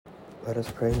Let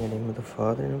us pray in the name of the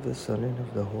Father, and of the Son, and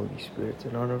of the Holy Spirit,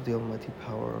 in honor of the almighty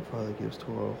power our Father gives to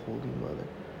our Holy Mother.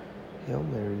 Hail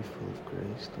Mary, full of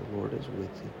grace, the Lord is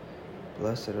with thee.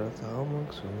 Blessed art thou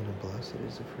amongst women, and blessed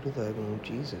is the fruit of thy womb,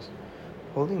 Jesus.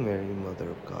 Holy Mary, Mother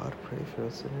of God, pray for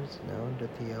us sinners, now and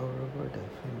at the hour of our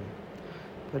death. Amen.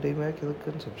 By the Immaculate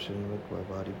Conception, make my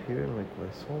body pure, and make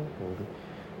my soul holy.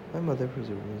 My Mother,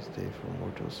 preserve me this day from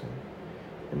mortal sin,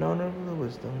 in honor of the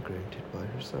wisdom granted by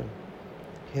her Son.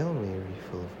 Hail Mary,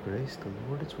 full of grace, the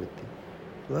Lord is with thee.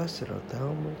 Blessed art thou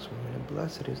amongst women, and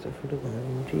blessed is the fruit of thy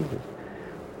womb, Jesus.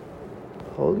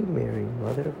 Holy Mary,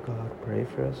 Mother of God, pray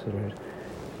for us sinners,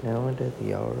 now and at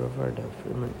the hour of our death.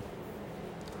 Amen.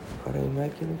 By the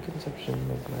Immaculate Conception,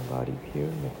 make my body pure,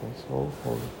 and make my soul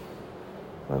holy.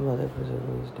 My Mother, preserve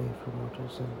me this day from mortal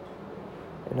sin.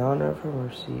 In honor of her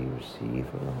mercy, receive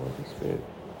from the Holy Spirit.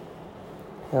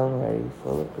 Hail Mary,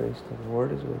 full of grace, the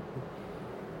Lord is with thee.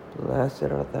 Blessed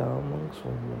art thou amongst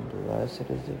women, and blessed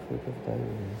is the fruit of thy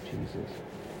womb, Jesus.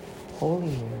 Holy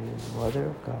Mary, Mother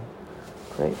of God,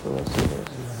 pray for us sinners,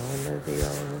 now and at the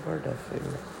hour of our death.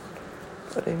 Amen.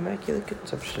 By the Immaculate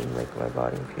Conception, make my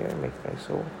body pure, and make my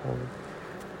soul holy.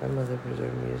 My Mother,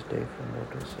 preserve me this day from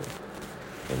mortal sin.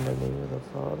 In the name of the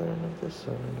Father, and of the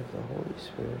Son, and of the Holy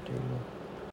Spirit. Amen.